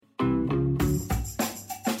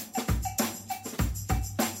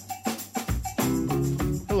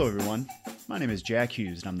My name is Jack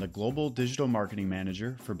Hughes, and I'm the Global Digital Marketing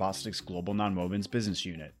Manager for Bostic's Global Nonwovens business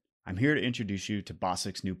unit. I'm here to introduce you to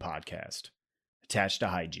Bostic's new podcast, Attached to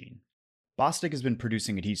Hygiene. Bostic has been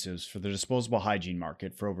producing adhesives for the disposable hygiene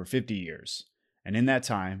market for over 50 years, and in that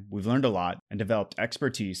time, we've learned a lot and developed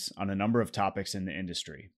expertise on a number of topics in the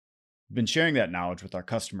industry. We've been sharing that knowledge with our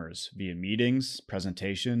customers via meetings,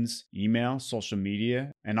 presentations, email, social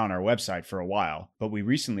media, and on our website for a while, but we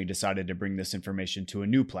recently decided to bring this information to a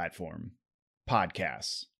new platform,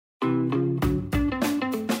 podcasts. On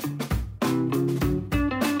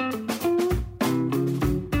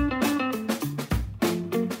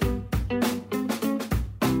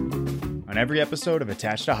every episode of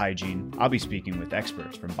Attached to Hygiene, I'll be speaking with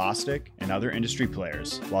experts from Bostic and other industry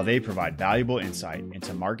players while they provide valuable insight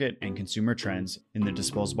into market and consumer trends in the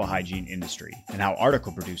disposable hygiene industry and how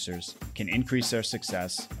article producers can increase their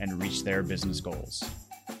success and reach their business goals.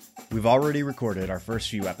 We've already recorded our first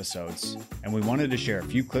few episodes, and we wanted to share a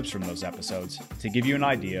few clips from those episodes to give you an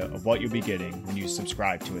idea of what you'll be getting when you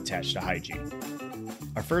subscribe to Attached to Hygiene.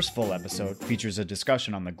 Our first full episode features a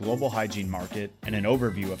discussion on the global hygiene market and an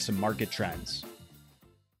overview of some market trends.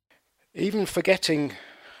 Even forgetting,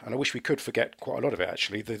 and I wish we could forget quite a lot of it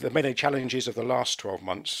actually, the many challenges of the last 12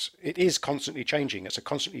 months, it is constantly changing. It's a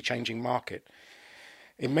constantly changing market.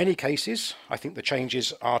 In many cases, I think the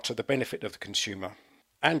changes are to the benefit of the consumer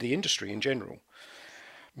and the industry in general.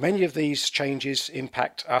 Many of these changes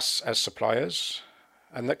impact us as suppliers,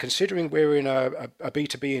 and that considering we're in a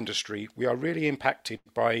B2B industry, we are really impacted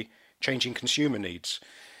by changing consumer needs,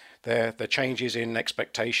 the changes in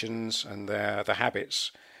expectations and their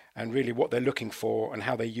habits, and really what they're looking for and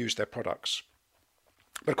how they use their products.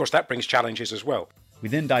 But of course that brings challenges as well. We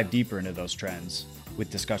then dive deeper into those trends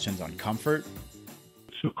with discussions on comfort.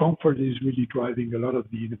 So comfort is really driving a lot of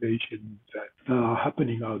the innovation that are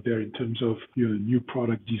happening out there in terms of new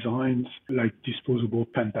product designs, like disposable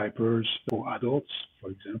pen diapers for adults,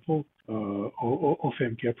 for example, or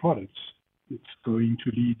femcare products. It's going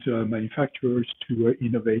to lead manufacturers to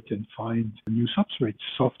innovate and find new substrates,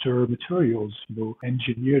 softer materials,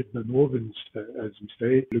 engineered nonwovens, as we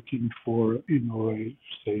say, looking for, a more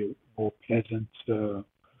pleasant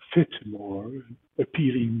fit, more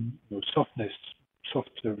appealing softness.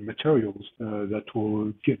 Softer materials that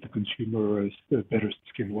will get the consumer a better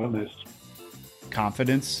skin wellness.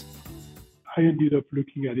 Confidence. I ended up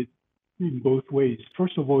looking at it in both ways.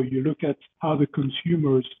 First of all, you look at how the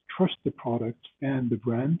consumers trust the product and the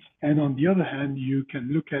brand. And on the other hand, you can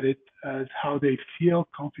look at it as how they feel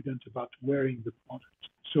confident about wearing the product.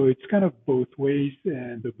 So it's kind of both ways,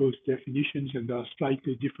 and both definitions, and they're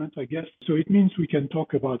slightly different, I guess. So it means we can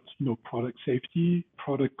talk about, product safety,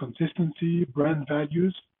 product consistency, brand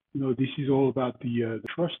values. This is all about the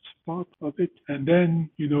trust part of it. And then,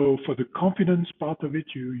 for the confidence part of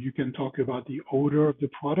it, you can talk about the odor of the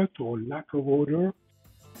product or lack of odor.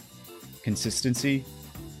 Consistency.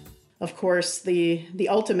 Of course, the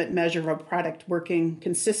ultimate measure of a product working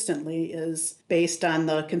consistently is based on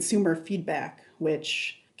the consumer feedback,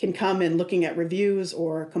 which can come in looking at reviews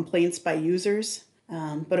or complaints by users.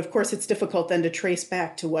 But of course, it's difficult then to trace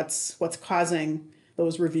back to what's causing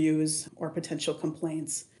those reviews or potential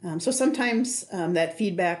complaints. So sometimes that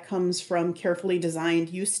feedback comes from carefully designed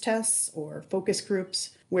use tests or focus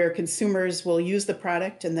groups where consumers will use the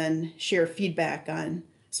product and then share feedback on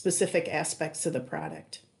specific aspects of the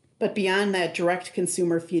product. But beyond that direct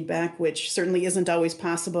consumer feedback, which certainly isn't always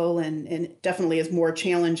possible and definitely is more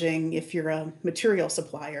challenging if you're a material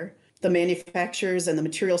supplier, the manufacturers and the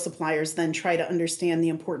material suppliers then try to understand the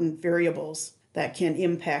important variables that can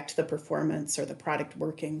impact the performance or the product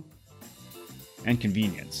working. And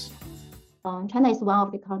convenience. China is one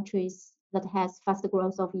of the countries that has fast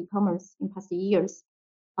growth of e-commerce in past years.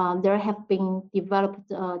 There have been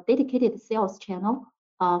developed a dedicated sales channel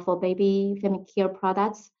for baby family care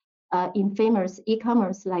products in famous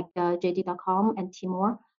e-commerce like JD.com and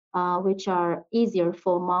Tmall, which are easier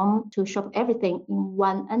for mom to shop everything in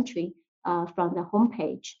one entry from the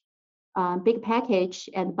homepage. Big package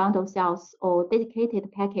and bundle sales or dedicated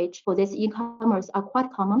package for this e-commerce are quite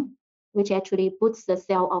common, which actually boosts the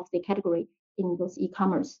sale of the category in those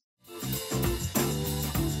e-commerce.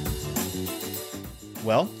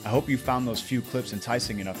 Well, I hope you found those few clips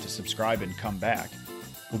enticing enough to subscribe and come back.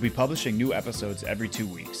 We'll be publishing new episodes every 2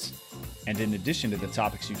 weeks. And in addition to the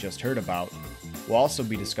topics you just heard about, we'll also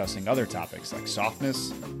be discussing other topics like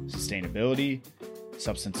softness, sustainability,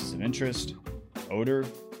 substances of interest, odor,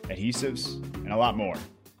 adhesives, and a lot more,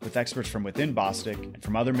 with experts from within Bostic and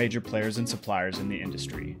from other major players and suppliers in the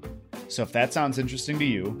industry. So if that sounds interesting to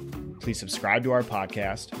you, please subscribe to our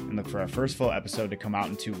podcast and look for our first full episode to come out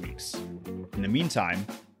in 2 weeks. In the meantime,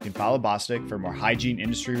 You can follow Bostik for more hygiene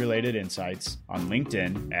industry-related insights on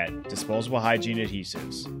LinkedIn at Disposable Hygiene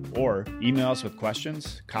Adhesives, or email us with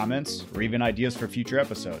questions, comments, or even ideas for future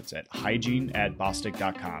episodes at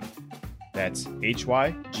hygiene@bostik.com. That's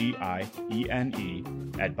HYGIENE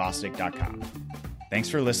 @bostik.com. Thanks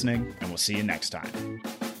for listening, and we'll see you next time.